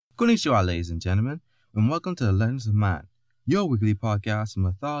Konnichiwa, ladies and gentlemen, and welcome to the Legends of Man, your weekly podcast of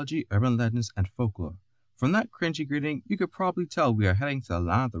mythology, urban legends, and folklore. From that cringy greeting, you could probably tell we are heading to the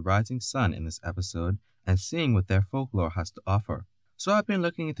land of the rising sun in this episode and seeing what their folklore has to offer. So I've been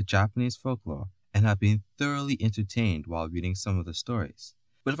looking into Japanese folklore and have been thoroughly entertained while reading some of the stories.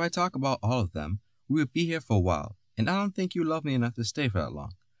 But if I talk about all of them, we would be here for a while, and I don't think you love me enough to stay for that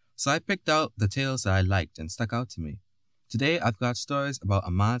long. So I picked out the tales that I liked and stuck out to me. Today I've got stories about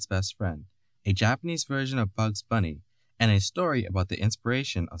a man's best friend, a Japanese version of Bugs Bunny, and a story about the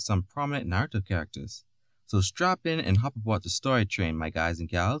inspiration of some prominent Naruto characters. So strap in and hop aboard the story train, my guys and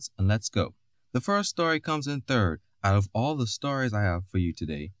gals, and let's go. The first story comes in third out of all the stories I have for you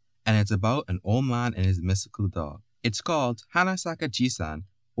today, and it's about an old man and his mystical dog. It's called Hanasaka Jisan,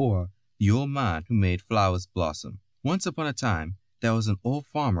 or The Old Man Who Made Flowers Blossom. Once upon a time, there was an old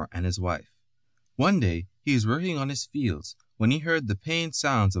farmer and his wife. One day, he was working on his fields when he heard the pained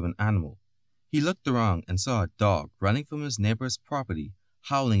sounds of an animal. He looked around and saw a dog running from his neighbor's property,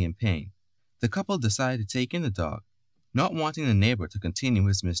 howling in pain. The couple decided to take in the dog, not wanting the neighbor to continue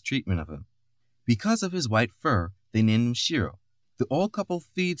his mistreatment of him. Because of his white fur, they named him Shiro. The old couple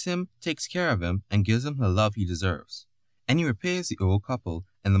feeds him, takes care of him, and gives him the love he deserves. And he repays the old couple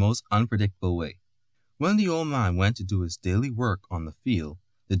in the most unpredictable way. When the old man went to do his daily work on the field,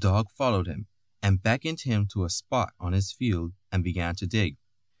 the dog followed him and beckoned him to a spot on his field and began to dig.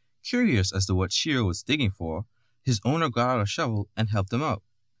 Curious as to what Shiro was digging for, his owner got out a shovel and helped him out.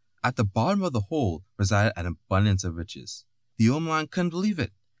 At the bottom of the hole resided an abundance of riches. The old man couldn't believe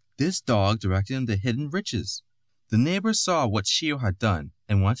it. This dog directed him to hidden riches. The neighbor saw what Shiro had done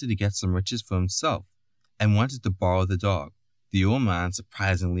and wanted to get some riches for himself and wanted to borrow the dog. The old man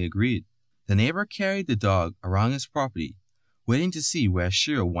surprisingly agreed. The neighbor carried the dog around his property, waiting to see where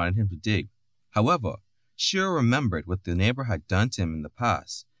Shiro wanted him to dig. However, Shiro remembered what the neighbor had done to him in the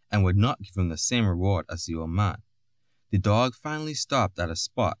past and would not give him the same reward as the old man. The dog finally stopped at a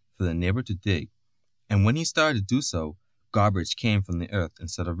spot for the neighbor to dig, and when he started to do so, garbage came from the earth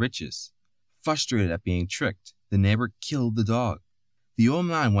instead of riches. Frustrated at being tricked, the neighbor killed the dog. The old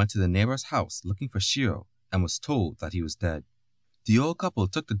man went to the neighbor's house looking for Shiro and was told that he was dead. The old couple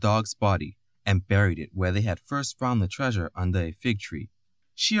took the dog's body and buried it where they had first found the treasure under a fig tree.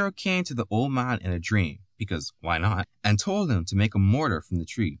 Shiro came to the old man in a dream, because why not, and told him to make a mortar from the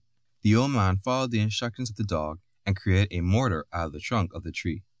tree. The old man followed the instructions of the dog and created a mortar out of the trunk of the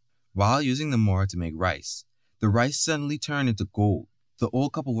tree. While using the mortar to make rice, the rice suddenly turned into gold. The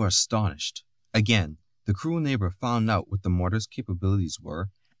old couple were astonished. Again, the cruel neighbor found out what the mortar's capabilities were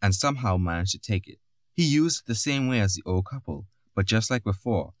and somehow managed to take it. He used it the same way as the old couple, but just like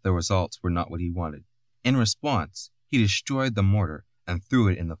before, the results were not what he wanted. In response, he destroyed the mortar and threw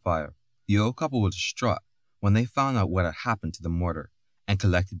it in the fire. The old couple was distraught when they found out what had happened to the mortar and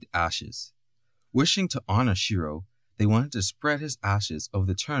collected the ashes. Wishing to honor Shiro, they wanted to spread his ashes over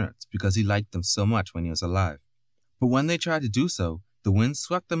the turnips because he liked them so much when he was alive. But when they tried to do so, the wind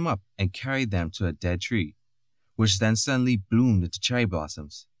swept them up and carried them to a dead tree, which then suddenly bloomed into cherry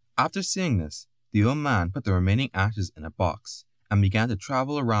blossoms. After seeing this, the old man put the remaining ashes in a box and began to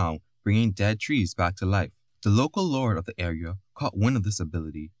travel around bringing dead trees back to life. The local lord of the area caught wind of this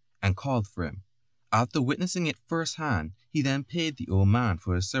ability and called for him. After witnessing it firsthand, he then paid the old man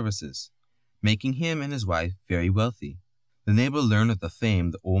for his services, making him and his wife very wealthy. The neighbor learned of the fame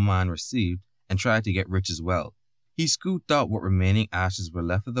the old man received and tried to get rich as well. He scooped out what remaining ashes were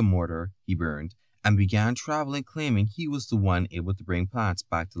left of the mortar he burned and began traveling claiming he was the one able to bring plants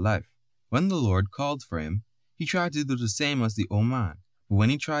back to life. When the Lord called for him, he tried to do the same as the old man, but when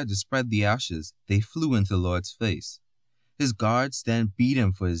he tried to spread the ashes, they flew into the Lord's face. His guards then beat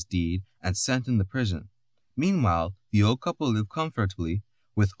him for his deed and sent him to prison. Meanwhile, the old couple lived comfortably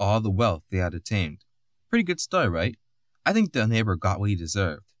with all the wealth they had attained. Pretty good story, right? I think the neighbor got what he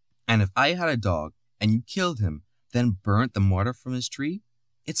deserved. And if I had a dog and you killed him, then burnt the mortar from his tree,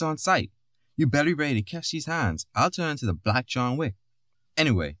 it's on sight. You better be ready to catch these hands. I'll turn into the Black John Wick.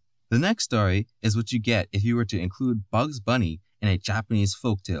 Anyway, the next story is what you get if you were to include Bugs Bunny in a Japanese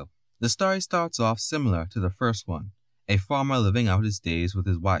folktale. The story starts off similar to the first one, a farmer living out his days with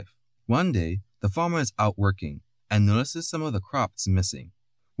his wife. One day, the farmer is out working and notices some of the crops missing.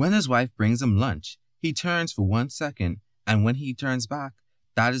 When his wife brings him lunch, he turns for 1 second, and when he turns back,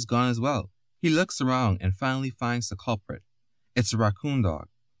 that is gone as well. He looks around and finally finds the culprit. It's a raccoon dog.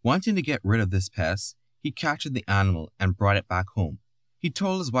 Wanting to get rid of this pest, he captured the animal and brought it back home. He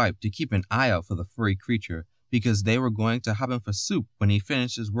told his wife to keep an eye out for the furry creature because they were going to have him for soup when he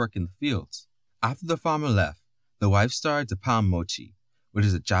finished his work in the fields. After the farmer left, the wife started to pound mochi, which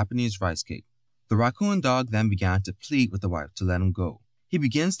is a Japanese rice cake. The raccoon dog then began to plead with the wife to let him go. He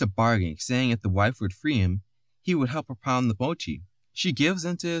begins to bargain, saying if the wife would free him, he would help her pound the mochi. She gives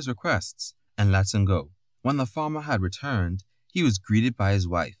in to his requests and lets him go. When the farmer had returned, he was greeted by his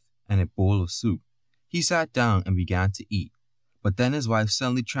wife and a bowl of soup. He sat down and began to eat, but then his wife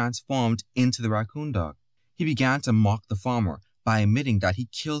suddenly transformed into the raccoon dog. He began to mock the farmer by admitting that he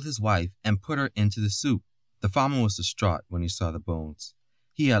killed his wife and put her into the soup. The farmer was distraught when he saw the bones.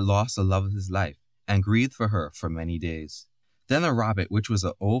 He had lost the love of his life and grieved for her for many days. Then the rabbit, which was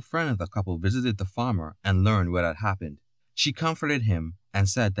an old friend of the couple, visited the farmer and learned what had happened. She comforted him and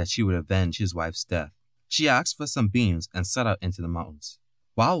said that she would avenge his wife's death. She asked for some beans and set out into the mountains.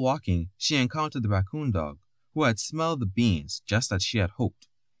 While walking, she encountered the raccoon dog, who had smelled the beans just as she had hoped.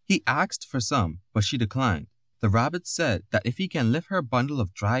 He asked for some, but she declined. The rabbit said that if he can lift her a bundle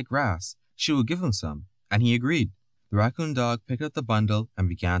of dry grass, she will give him some, and he agreed. The raccoon dog picked up the bundle and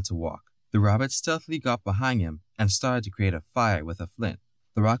began to walk. The rabbit stealthily got behind him and started to create a fire with a flint.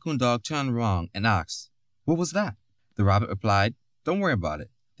 The raccoon dog turned around and asked, "What was that?" The rabbit replied, "Don't worry about it.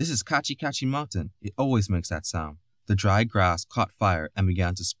 This is Kachi Kachi Mountain. It always makes that sound." The dry grass caught fire and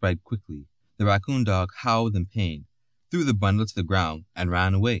began to spread quickly. The raccoon dog howled in pain, threw the bundle to the ground, and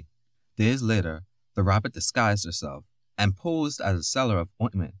ran away. Days later, the rabbit disguised herself and posed as a seller of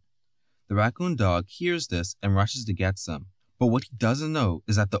ointment. The raccoon dog hears this and rushes to get some, but what he doesn't know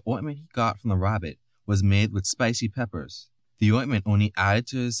is that the ointment he got from the rabbit was made with spicy peppers. The ointment only added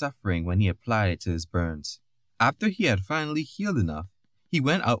to his suffering when he applied it to his burns. After he had finally healed enough, he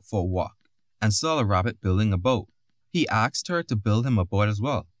went out for a walk and saw the rabbit building a boat. He asked her to build him a boat as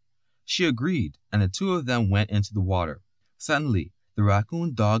well. She agreed, and the two of them went into the water. Suddenly, the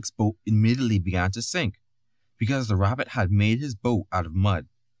raccoon dog's boat immediately began to sink because the rabbit had made his boat out of mud.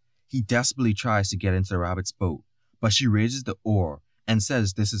 He desperately tries to get into the rabbit's boat, but she raises the oar and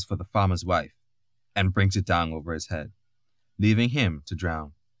says this is for the farmer's wife, and brings it down over his head, leaving him to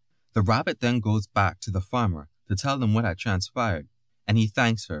drown. The rabbit then goes back to the farmer to tell them what had transpired, and he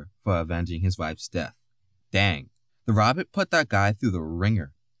thanks her for avenging his wife's death. Dang, the rabbit put that guy through the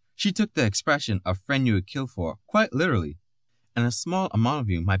ringer. She took the expression "a friend you would kill for" quite literally. And a small amount of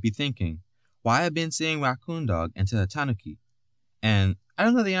you might be thinking, why I've been saying raccoon dog instead of tanuki? And I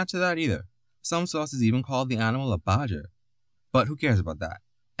don't know the answer to that either. Some sources even call the animal a badger. But who cares about that?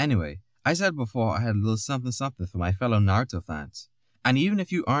 Anyway, I said before I had a little something for my fellow Naruto fans. And even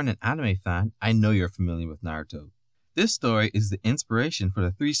if you aren't an anime fan, I know you're familiar with Naruto. This story is the inspiration for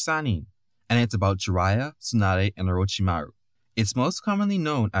the 3 Sannin, and it's about Jiraiya, Tsunade, and Orochimaru. It's most commonly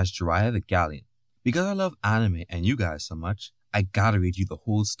known as Jiraiya the Gallant. Because I love anime and you guys so much, I gotta read you the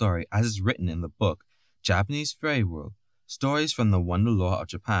whole story as it's written in the book Japanese Fairy World, Stories from the Wonder Lore of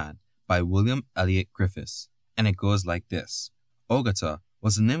Japan by William Elliott Griffiths, and it goes like this. Ogata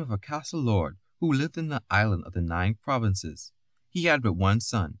was the name of a castle lord who lived in the island of the 9 provinces. He had but one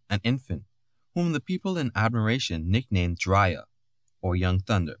son, an infant, whom the people in admiration nicknamed Jiraiya, or Young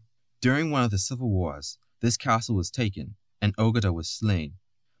Thunder. During one of the civil wars, this castle was taken, and Ogata was slain.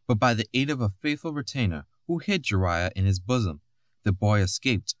 But by the aid of a faithful retainer who hid Jiraiya in his bosom, the boy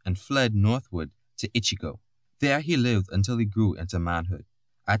escaped and fled northward to Ichigo. There he lived until he grew into manhood.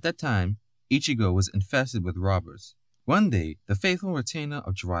 At that time, Ichigo was infested with robbers. One day, the faithful retainer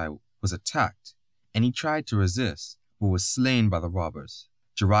of Jiraiya was attacked, and he tried to resist, but was slain by the robbers.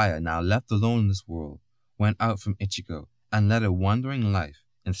 Jiraiya, now left alone in this world, went out from Ichigo and led a wandering life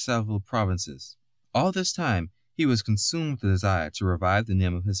in several provinces. All this time, he was consumed with the desire to revive the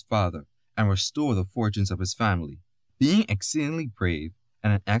name of his father and restore the fortunes of his family. Being exceedingly brave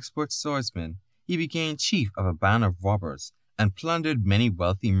and an expert swordsman, he became chief of a band of robbers and plundered many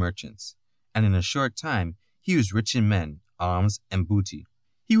wealthy merchants, and in a short time he was rich in men, arms, and booty.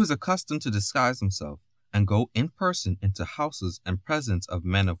 He was accustomed to disguise himself and go in person into houses and presence of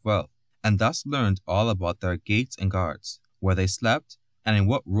men of wealth, and thus learned all about their gates and guards, where they slept, and in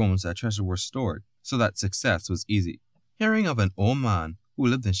what rooms their treasure were stored, so that success was easy. Hearing of an old man who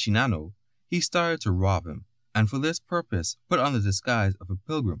lived in Shinano, he started to rob him, and for this purpose put on the disguise of a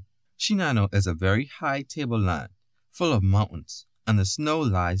pilgrim. Shinano is a very high tableland, full of mountains, and the snow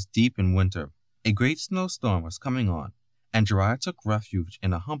lies deep in winter. A great snowstorm was coming on, and Jiraiya took refuge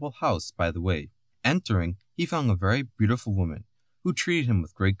in a humble house by the way. Entering, he found a very beautiful woman, who treated him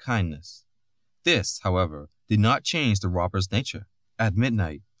with great kindness. This, however, did not change the robber's nature. At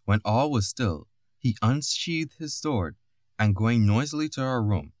midnight, when all was still, he unsheathed his sword, and going noisily to her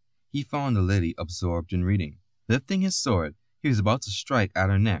room, he found the lady absorbed in reading. Lifting his sword, he was about to strike at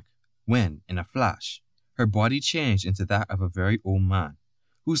her neck, when, in a flash, her body changed into that of a very old man,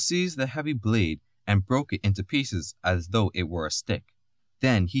 who seized the heavy blade and broke it into pieces as though it were a stick.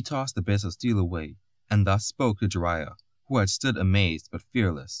 Then he tossed the bits of steel away, and thus spoke to Jiraiya, who had stood amazed but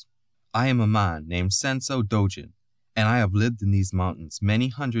fearless. "I am a man named Senso Dojin, and I have lived in these mountains many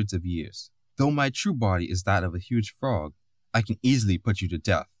hundreds of years. Though my true body is that of a huge frog, I can easily put you to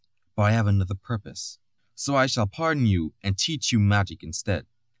death, but I have another purpose. So I shall pardon you and teach you magic instead."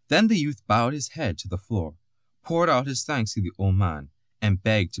 Then the youth bowed his head to the floor, poured out his thanks to the old man, and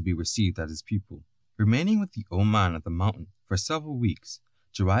begged to be received as his pupil. Remaining with the old man at the mountain for several weeks,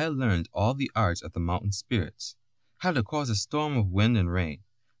 Jiraiya learned all the arts of the mountain spirits, how to cause a storm of wind and rain,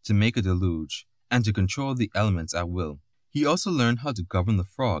 to make a deluge, and to control the elements at will. He also learned how to govern the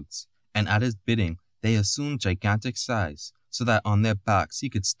frogs, and at his bidding they assumed gigantic size, so that on their backs he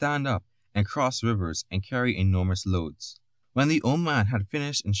could stand up and cross rivers and carry enormous loads. When the old man had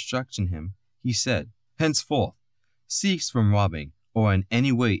finished instructing him, he said, "Henceforth, cease from robbing or in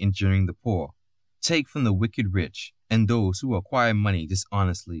any way injuring the poor. Take from the wicked rich and those who acquire money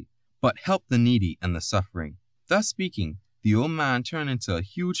dishonestly, but help the needy and the suffering." Thus speaking, the old man turned into a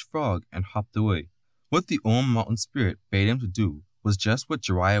huge frog and hopped away. What the old mountain spirit bade him to do was just what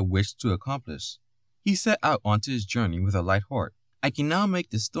Jiraiya wished to accomplish. He set out onto his journey with a light heart. "I can now make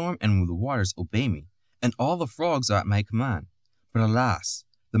the storm and the waters obey me, and all the frogs are at my command. But alas,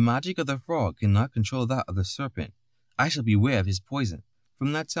 the magic of the frog cannot control that of the serpent. I shall beware of his poison."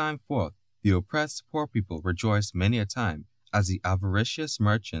 From that time forth, the oppressed poor people rejoiced many a time as the avaricious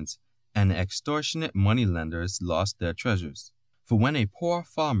merchants and extortionate moneylenders lost their treasures. For when a poor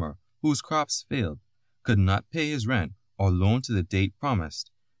farmer, whose crops failed, could not pay his rent or loan to the date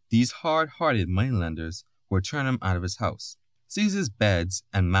promised, these hard-hearted moneylenders would turn him out of his house, seize his beds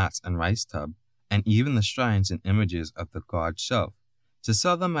and mats and rice tub, and even the shrines and images of the god shelf, to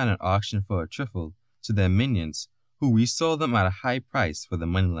sell them at an auction for a trifle to their minions, who resold them at a high price for the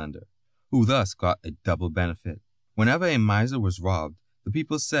moneylender, who thus got a double benefit. Whenever a miser was robbed, the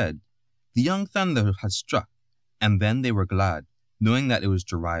people said, "The young thunder has struck," and then they were glad, knowing that it was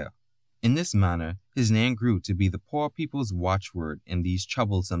Jiraiya. In this manner, his name grew to be the poor people's watchword in these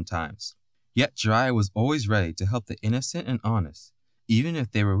troublesome times. Yet Jiraiya was always ready to help the innocent and honest, even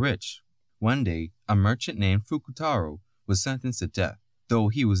if they were rich. One day, a merchant named Fukutaro was sentenced to death, though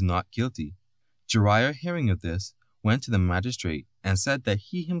he was not guilty. Jiraiya, hearing of this, went to the magistrate and said that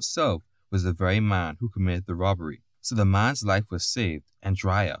he himself was the very man who committed the robbery. So the man's life was saved, and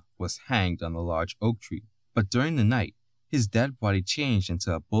Jiraiya was hanged on the large oak tree. But during the night, his dead body changed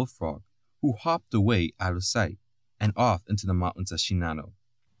into a bullfrog, who hopped away out of sight and off into the mountains of Shinano.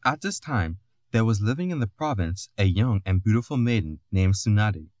 At this time, there was living in the province a young and beautiful maiden named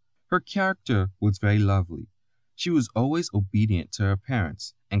Tsunade. Her character was very lovely. She was always obedient to her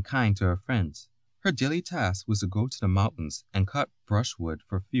parents and kind to her friends. Her daily task was to go to the mountains and cut brushwood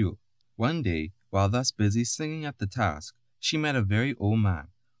for fuel. One day, while thus busy singing at the task, she met a very old man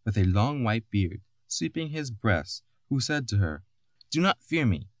with a long white beard, sweeping his breast, who said to her, "Do not fear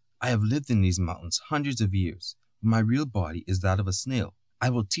me. I have lived in these mountains hundreds of years, but my real body is that of a snail. I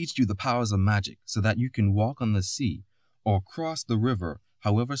will teach you the powers of magic so that you can walk on the sea or cross the river,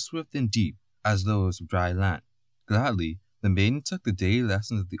 however swift and deep as those of dry land." Gladly, the maiden took the daily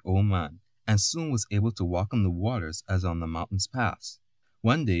lessons of the old man and soon was able to walk on the waters as on the mountain's paths.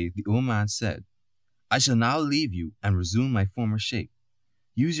 One day, the old man said, "I shall now leave you and resume my former shape.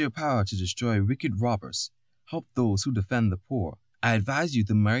 Use your power to destroy wicked robbers, help those who defend the poor. I advise you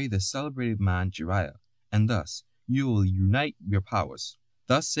to marry the celebrated man Jiraiya, and thus you will unite your powers."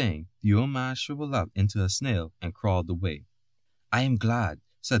 Thus saying, the old man shriveled up into a snail and crawled away. "I am glad,"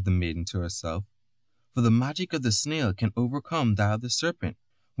 said the maiden to herself, "for the magic of the snail can overcome that of the serpent.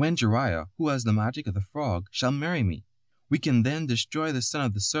 When Jiraiya, who has the magic of the frog, shall marry me, we can then destroy the son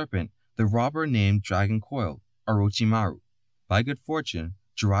of the serpent, the robber named Dragon Coil, Orochimaru." By good fortune,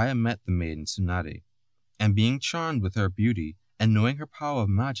 Jiraiya met the maiden Tsunade, and being charmed with her beauty and knowing her power of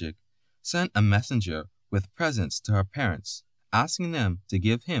magic, sent a messenger with presents to her parents, asking them to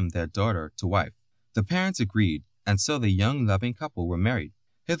give him their daughter to wife. The parents agreed, and so the young loving couple were married.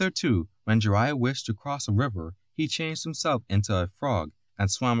 Hitherto, when Jiraiya wished to cross a river, he changed himself into a frog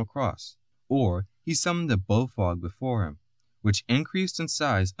and swam across, or he summoned a bullfrog before him, which increased in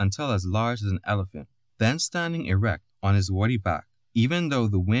size until as large as an elephant. Then standing erect on his warty back, even though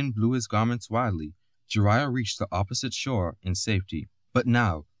the wind blew his garments wildly, Jiraiya reached the opposite shore in safety. But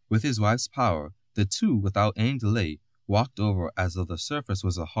now, with his wife's power, the two, without any delay, walked over as though the surface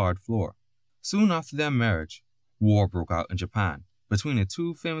was a hard floor. Soon after their marriage, war broke out in Japan between the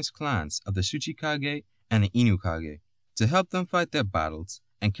two famous clans of the Shuchikage and the Inukage. To help them fight their battles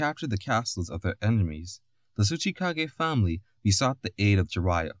and capture the castles of their enemies, the Tsuchikage family besought the aid of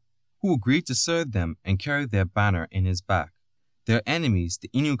Jiraiya, who agreed to serve them and carry their banner in his back. Their enemies, the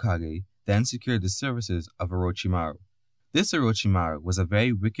Inukage, then secured the services of Orochimaru. This Orochimaru was a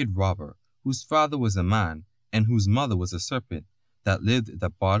very wicked robber whose father was a man and whose mother was a serpent that lived at the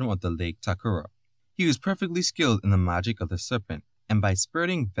bottom of the lake Takura. He was perfectly skilled in the magic of the serpent, and by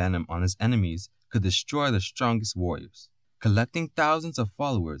spurting venom on his enemies could destroy the strongest warriors. Collecting thousands of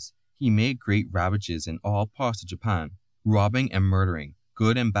followers, he made great ravages in all parts of Japan, robbing and murdering,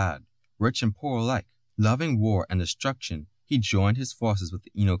 good and bad, rich and poor alike. Loving war and destruction, he joined his forces with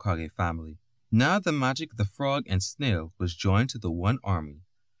the Inokage family. Now the magic of the frog and snail was joined to the one army,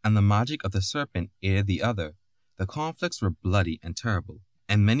 and the magic of the serpent aided the other. The conflicts were bloody and terrible,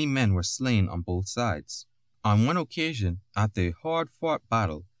 and many men were slain on both sides. On one occasion, after a hard-fought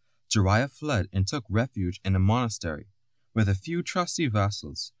battle, Jiraiya fled and took refuge in a monastery with a few trusty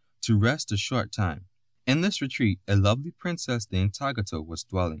vassals to rest a short time. In this retreat, a lovely princess named Tagato was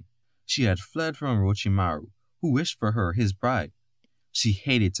dwelling. She had fled from Orochimaru, who wished for her his bride. She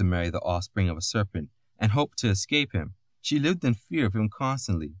hated to marry the offspring of a serpent and hoped to escape him. She lived in fear of him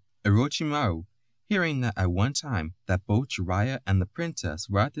constantly. Orochimaru, hearing that at one time that both Jiraiya and the princess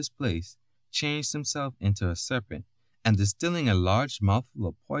were at this place, changed himself into a serpent and, distilling a large mouthful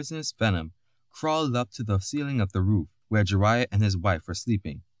of poisonous venom, crawled up to the ceiling of the roof where Jiraiya and his wife were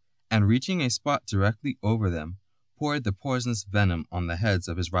sleeping, and reaching a spot directly over them, poured the poisonous venom on the heads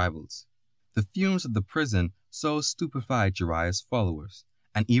of his rivals. The fumes of the prison so stupefied Jiraiya's followers,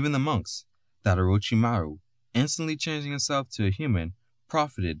 and even the monks, that Orochimaru, instantly changing himself to a human,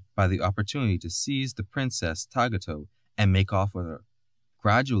 profited by the opportunity to seize the princess Tagato and make off with her.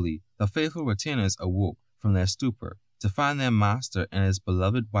 Gradually, the faithful retainers awoke from their stupor to find their master and his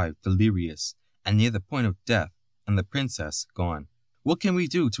beloved wife delirious and near the point of death, and the princess gone. What can we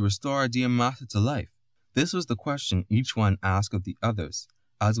do to restore our dear master to life? This was the question each one asked of the others,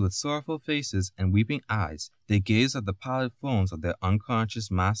 as with sorrowful faces and weeping eyes, they gazed at the pallid forms of their unconscious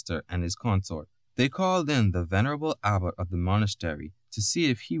master and his consort. They called in the venerable abbot of the monastery to see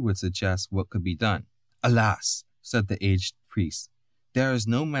if he would suggest what could be done. "Alas," said the aged priest, "there is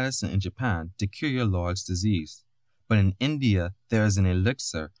no medicine in Japan to cure your lord's disease, but in India there is an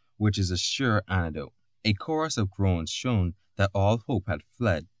elixir which is a sure antidote." A chorus of groans showed that all hope had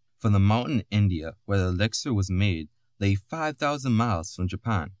fled, for the mountain in India where the elixir was made lay 5,000 miles from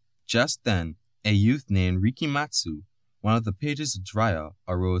Japan. Just then, a youth named Rikimatsu, one of the pages of Jiraiya,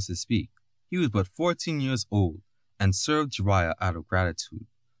 arose to speak. He was but 14 years old, and served Jiraiya out of gratitude,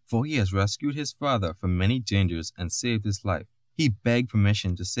 for he has rescued his father from many dangers and saved his life. He begged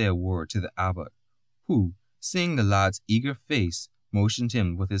permission to say a word to the abbot, who, seeing the lad's eager face, motioned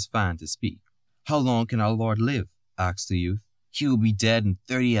him with his fan to speak. "How long can our lord live?" asked the youth. "He will be dead in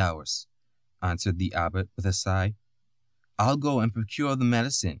 30 hours, answered the abbot with a sigh. "I'll go and procure the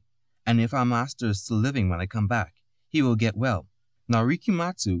medicine, and if our master is still living when I come back, he will get well." Now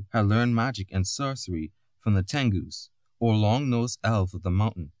Rikimatsu had learned magic and sorcery from the Tengus, or long-nosed elves of the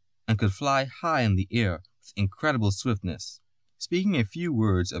mountain, and could fly high in the air with incredible swiftness. Speaking a few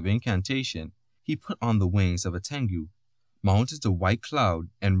words of incantation, he put on the wings of a Tengu, mounted a white cloud,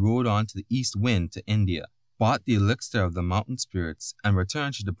 and rode on to the east wind to India, bought the elixir of the mountain spirits, and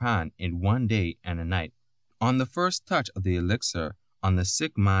returned to Japan in 1 day and a night. On the first touch of the elixir on the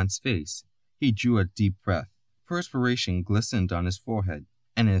sick man's face, he drew a deep breath. Perspiration glistened on his forehead,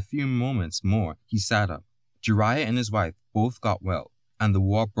 and in a few moments more he sat up. Jiraiya and his wife both got well, and the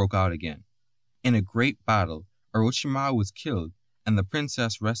war broke out again. In a great battle, Orochimaru was killed, and the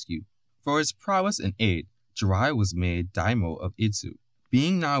princess rescued. For his prowess and aid, Jiraiya was made daimyo of Idzu.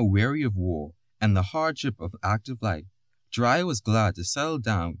 Being now weary of war and the hardship of active life, Jiraiya was glad to settle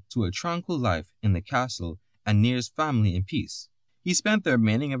down to a tranquil life in the castle and near his family in peace. He spent the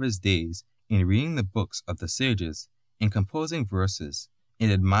remaining of his days in reading the books of the sages, in composing verses,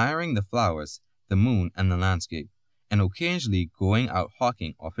 in admiring the flowers, the moon, and the landscape, and occasionally going out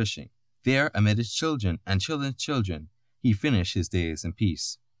hawking or fishing. There, amid his children and children's children, he finished his days in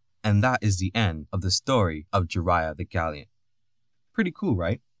peace. And that is the end of the story of Jiraiya the Gallant. Pretty cool,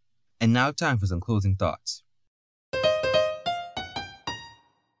 right? And now time for some closing thoughts.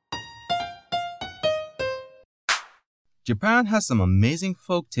 Japan has some amazing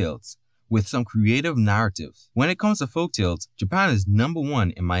folk tales with some creative narratives. When it comes to folk tales, Japan is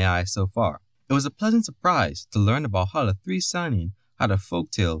 #1 in my eyes so far. It was a pleasant surprise to learn about how the 3 Sannin had a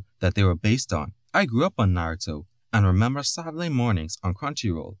folk tale that they were based on. I grew up on Naruto and remember Saturday mornings on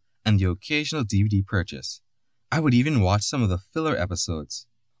Crunchyroll and the occasional DVD purchase. I would even watch some of the filler episodes.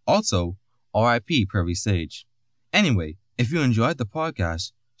 Also, RIP Privy Sage. Anyway, if you enjoyed the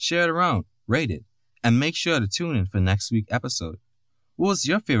podcast, share it around, rate it, and make sure to tune in for next week's episode. What was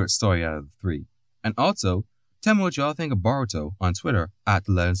your favorite story out of the 3? And also, tell me what y'all think of Boruto on Twitter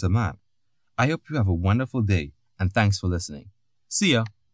 @TheLegendsOfMan. I hope you have a wonderful day, and thanks for listening. See ya!